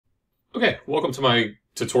Okay, welcome to my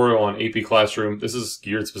tutorial on AP Classroom. This is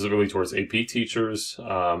geared specifically towards AP teachers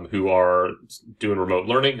who are doing remote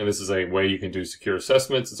learning, and this is a way you can do secure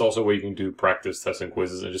assessments. It's also a way you can do practice tests and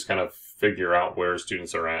quizzes and just kind of figure out where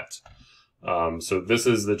students are at. So this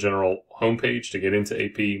is the general homepage to get into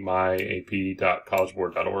AP,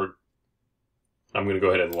 myap.collegeboard.org. I'm going to go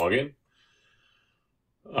ahead and log in.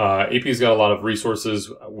 AP's got a lot of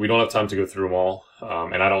resources. We don't have time to go through them all,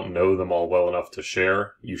 and I don't know them all well enough to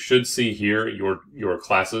share. You should see here your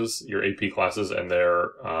classes, your AP classes, and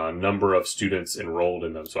their number of students enrolled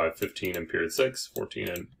in them. So I have 15 in period 6,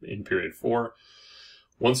 14 in period 4.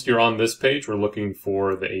 Once you're on this page, we're looking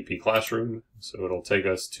for the AP Classroom. So it'll take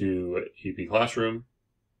us to AP Classroom.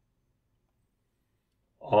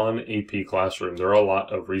 On AP Classroom, there are a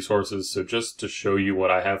lot of resources. So just to show you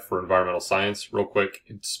what I have for environmental science real quick,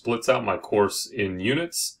 it splits out my course in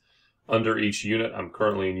units. Under each unit, I'm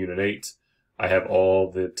currently in Unit 8. I have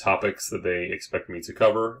all the topics that they expect me to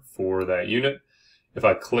cover for that unit. If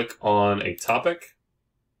I click on a topic,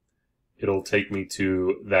 it'll take me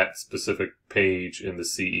to that specific page in the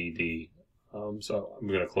CED. So I'm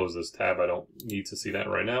going to close this tab. I don't need to see that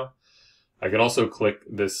right now. I can also click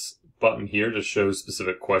this button here to show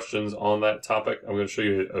specific questions on that topic. I'm going to show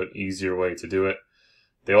you an easier way to do it.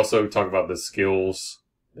 They also talk about the skills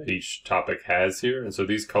that each topic has here. And so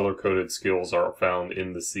these color-coded skills are found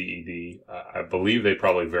in the CED. I believe they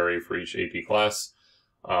probably vary for each AP class,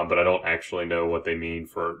 but I don't actually know what they mean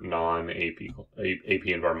for non-AP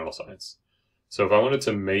environmental science. So if I wanted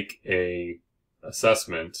to make a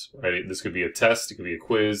assessment, right, this could be a test, it could be a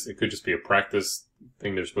quiz, it could just be a practice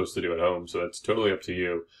thing they're supposed to do at home. So that's totally up to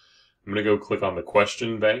you. I'm going to go click on the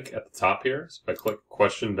question bank at the top here. So if I click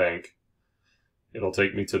question bank, it'll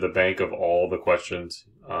take me to the bank of all the questions.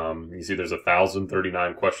 You see there's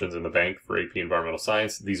 1,039 questions in the bank for AP Environmental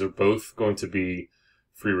Science. These are both going to be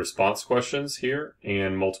free response questions here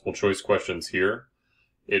and multiple choice questions here.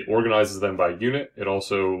 It organizes them by unit. It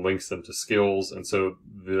also links them to skills. And so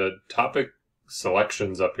the topic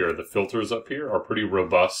selections up here, the filters up here, are pretty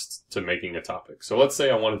robust to making a topic. So let's say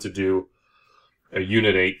I wanted to do a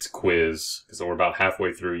Unit 8 quiz, because we're about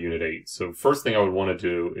halfway through Unit 8. So first thing I would want to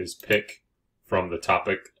do is pick from the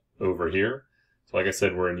topic over here. So like I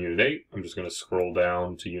said, we're in Unit 8. I'm just going to scroll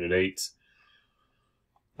down to Unit 8.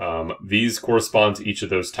 These correspond to each of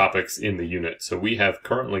those topics in the unit. So we have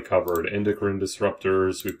currently covered endocrine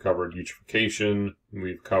disruptors, we've covered eutrophication,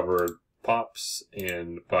 we've covered POPs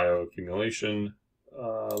and bioaccumulation,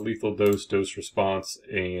 lethal dose, dose response,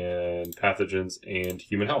 and pathogens, and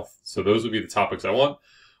human health. So those would be the topics I want.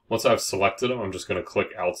 Once I've selected them, I'm just going to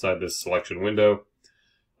click outside this selection window.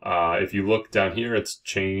 If you look down here, it's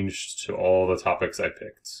changed to all the topics I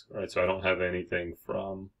picked. Right, so I don't have anything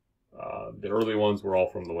from the early ones, were all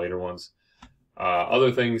from the later ones.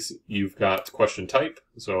 Other things, you've got question type.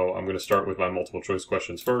 So I'm going to start with my multiple choice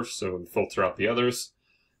questions first, so filter out the others.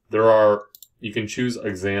 You can choose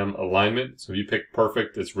exam alignment. So if you pick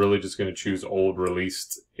perfect, it's really just going to choose old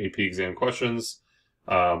released AP exam questions.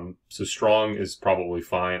 So strong is probably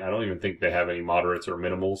fine. I don't even think they have any moderates or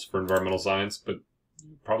minimals for environmental science, but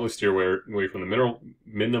probably steer away from the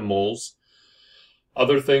minimals.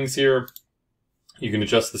 Other things here, you can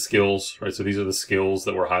adjust the skills, right? So these are the skills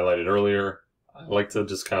that were highlighted earlier. I like to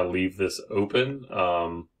just kind of leave this open.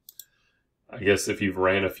 I guess if you've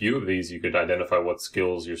ran a few of these, you could identify what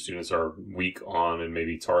skills your students are weak on and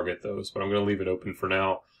maybe target those. But I'm going to leave it open for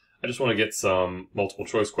now. I just want to get some multiple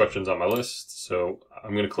choice questions on my list. So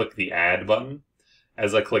I'm going to click the Add button.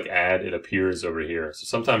 As I click Add, it appears over here. So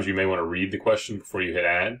sometimes you may want to read the question before you hit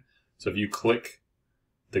Add. So if you click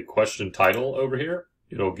the question title over here,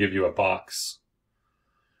 it'll give you a box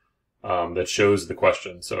that shows the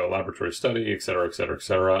question. So a laboratory study, etc., etc.,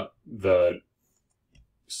 etc. The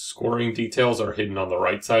scoring details are hidden on the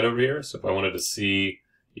right side over here. So if I wanted to see,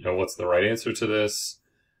 what's the right answer to this,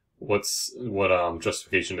 what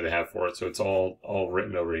justification do they have for it? So it's all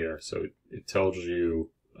written over here. So it tells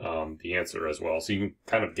you the answer as well. So you can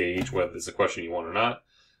kind of gauge whether this is a question you want or not.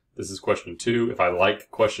 This is question 2. If I like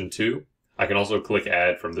question 2, I can also click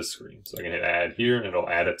Add from this screen. So I can hit Add here and it'll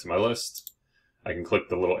add it to my list. I can click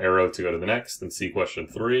the little arrow to go to the next and see question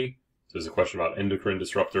 3. So there's a question about endocrine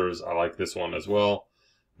disruptors. I like this one as well.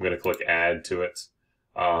 I'm going to click Add to it.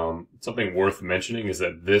 Something worth mentioning is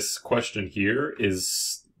that this question here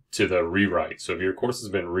is to the rewrite. So if your course has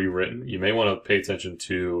been rewritten, you may want to pay attention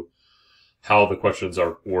to how the questions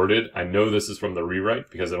are worded. I know this is from the rewrite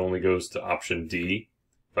because it only goes to option D.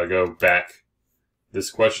 If I go back, this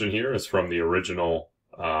question here is from the original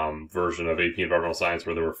version of AP Environmental Science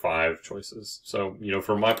where there were 5 choices. So,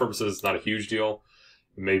 for my purposes, it's not a huge deal.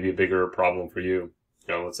 It may be a bigger problem for you.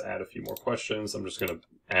 let's add a few more questions. I'm just going to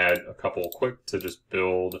add a couple quick to just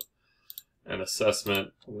build an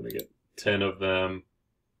assessment. I'm going to get 10 of them.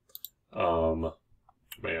 I'm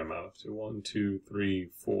up to 1, 2, 3,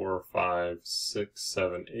 4, 5, 6,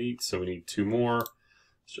 7, 8. So we need 2 more.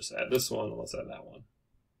 Let's just add this one. Let's add that one.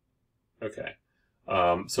 Okay.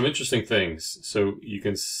 Some interesting things. So you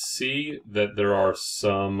can see that there are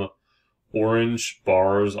some orange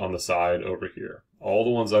bars on the side over here. All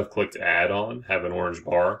the ones I've clicked add on have an orange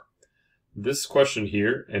bar. This question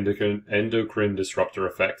here, endocrine disruptor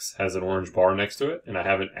effects, has an orange bar next to it, and I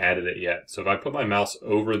haven't added it yet. So if I put my mouse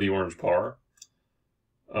over the orange bar,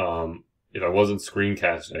 if I wasn't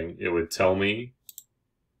screencasting, it would tell me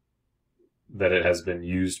that it has been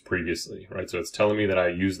used previously, right? So it's telling me that I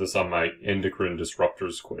used this on my endocrine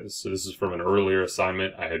disruptors quiz. So this is from an earlier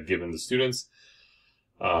assignment I had given the students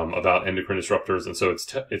about endocrine disruptors, and so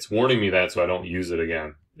it's warning me that so I don't use it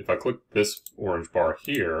again. If I click this orange bar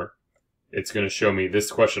here, it's going to show me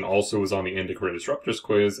this question also was on the endocrine disruptors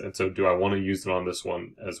quiz, and so do I want to use it on this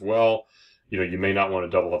one as well? You may not want to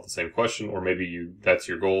double up the same question, or maybe that's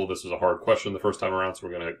your goal. This was a hard question the first time around, so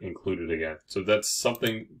we're going to include it again. So that's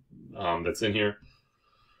something that's in here.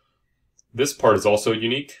 This part is also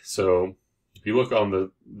unique. So if you look on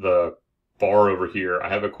the bar over here, I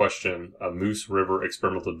have a question, a Moose River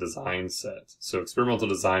experimental design set. So experimental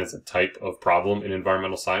design is a type of problem in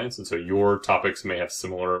environmental science, and so your topics may have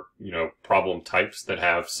similar, problem types that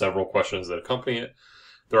have several questions that accompany it.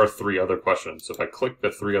 There are 3 other questions. So if I click the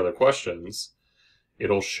 3 other questions,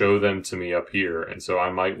 it'll show them to me up here. And so I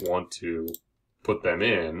might want to put them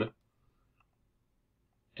in,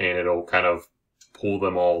 and it'll kind of pull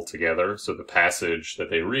them all together. So the passage that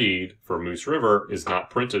they read for Moose River is not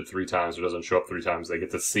printed 3 times or doesn't show up 3 times. They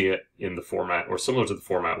get to see it in the format, or similar to the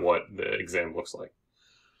format what the exam looks like.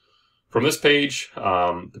 From this page,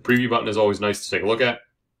 the preview button is always nice to take a look at.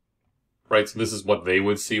 Right, so this is what they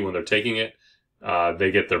would see when they're taking it. They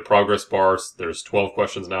get their progress bars. There's 12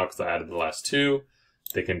 questions now because I added the last 2.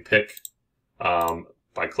 They can pick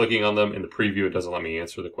by clicking on them. In the preview, it doesn't let me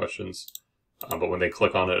answer the questions. But when they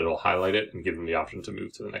click on it, it'll highlight it and give them the option to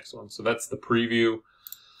move to the next one. So that's the preview.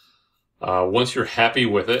 Once you're happy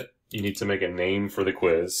with it, you need to make a name for the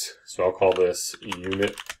quiz. So I'll call this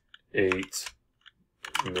Unit 8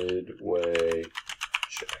 Midway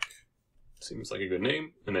Check. Seems like a good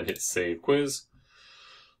name. And then hit Save Quiz.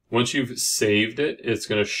 Once you've saved it, it's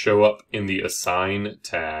going to show up in the Assign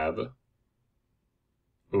tab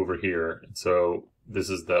over here. And so this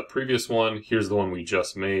is the previous one. Here's the one we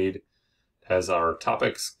just made. It has our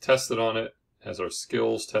topics tested on it, has our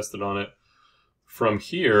skills tested on it. From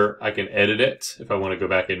here, I can edit it. If I want to go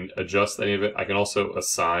back and adjust any of it, I can also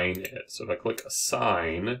assign it. So if I click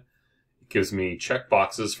Assign, it gives me check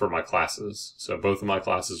boxes for my classes. So both of my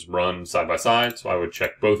classes run side by side, so I would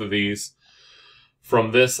check both of these.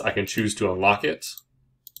 From this, I can choose to unlock it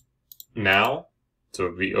now, so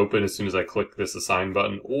it'll be open as soon as I click this Assign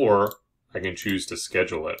button, or I can choose to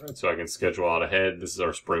schedule it. Right? So I can schedule out ahead. This is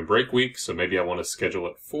our spring break week, so maybe I want to schedule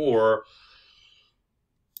it for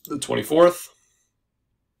the 24th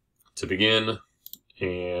to begin,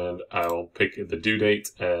 and I'll pick the due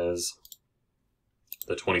date as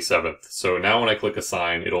the 27th. So now when I click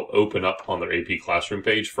Assign, it'll open up on their AP Classroom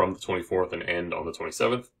page from the 24th and end on the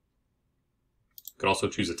 27th. You can also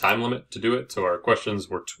choose a time limit to do it. So our questions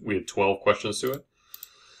we had 12 questions to it.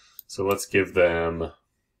 So let's give them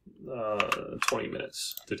 20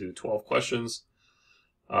 minutes to do 12 questions.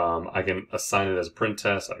 I can assign it as a print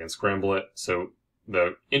test. I can scramble it. So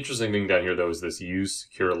the interesting thing down here, though, is this Use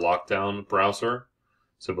Secure Lockdown browser.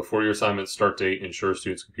 So before your assignment start date, ensure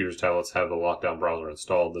students' computers, tablets have the lockdown browser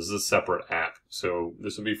installed. This is a separate app. So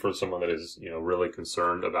this would be for someone that is, really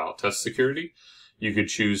concerned about test security. You could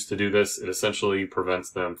choose to do this. It essentially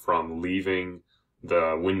prevents them from leaving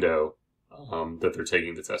the window that they're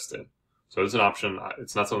taking the test in. So it's an option.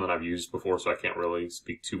 It's not something that I've used before, so I can't really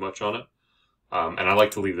speak too much on it. And I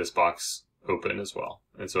like to leave this box open as well.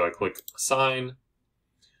 And so I click Assign.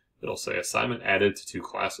 It'll say Assignment Added to 2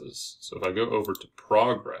 classes. So if I go over to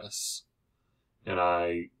Progress and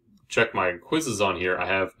I check my quizzes on here, I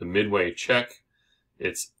have the Midway Check.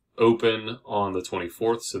 It's open on the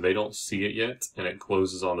 24th, so they don't see it yet, and it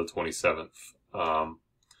closes on the 27th.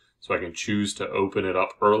 So I can choose to open it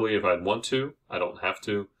up early if I'd want to. I don't have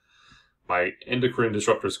to. My endocrine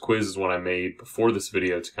disruptors quiz is one I made before this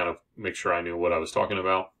video to kind of make sure I knew what I was talking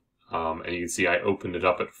about. And you can see I opened it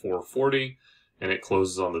up at 4:40, and it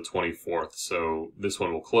closes on the 24th. So this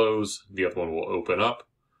one will close, the other one will open up.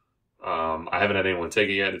 I haven't had anyone take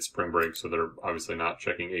it yet. It's spring break, so they're obviously not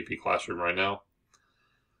checking AP Classroom right now.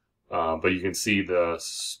 But you can see the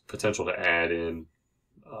potential to add in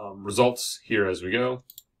results here as we go.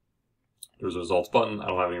 There's a results button. I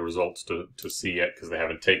don't have any results to see yet because they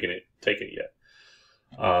haven't taken it yet.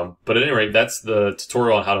 But at any rate, that's the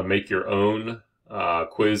tutorial on how to make your own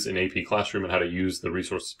quiz in AP Classroom and how to use the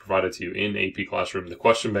resources provided to you in AP Classroom. The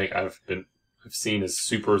question bank I've seen is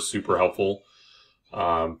super helpful.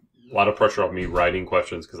 A lot of pressure off me writing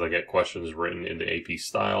questions because I get questions written in the AP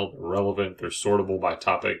style. They're relevant. They're sortable by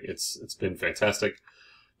topic. It's been fantastic.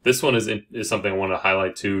 This one is something I want to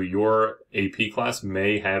highlight too. Your AP class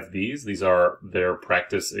may have these. These are their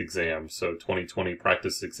practice exams. So 2020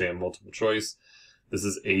 practice exam multiple choice. This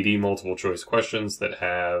is 80 multiple choice questions that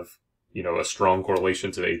have, you know, a strong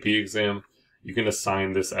correlation to the AP exam. You can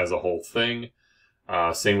assign this as a whole thing.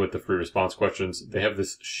 Same with the free response questions. They have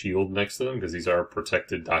this shield next to them because these are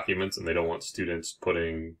protected documents and they don't want students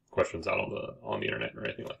putting questions out on the internet or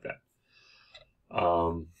anything like that.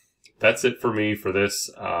 That's it for me for this.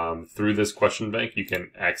 Through this question bank, you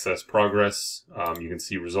can access progress. You can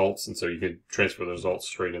see results, and so you can transfer the results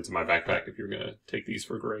straight into my backpack if you're going to take these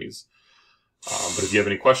for grades. But if you have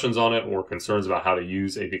any questions on it or concerns about how to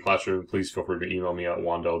use AP Classroom, please feel free to email me at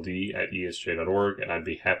wandeld@esj.org, and I'd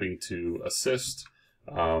be happy to assist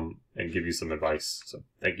and give you some advice. So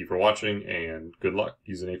thank you for watching, and good luck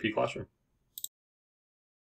using AP Classroom.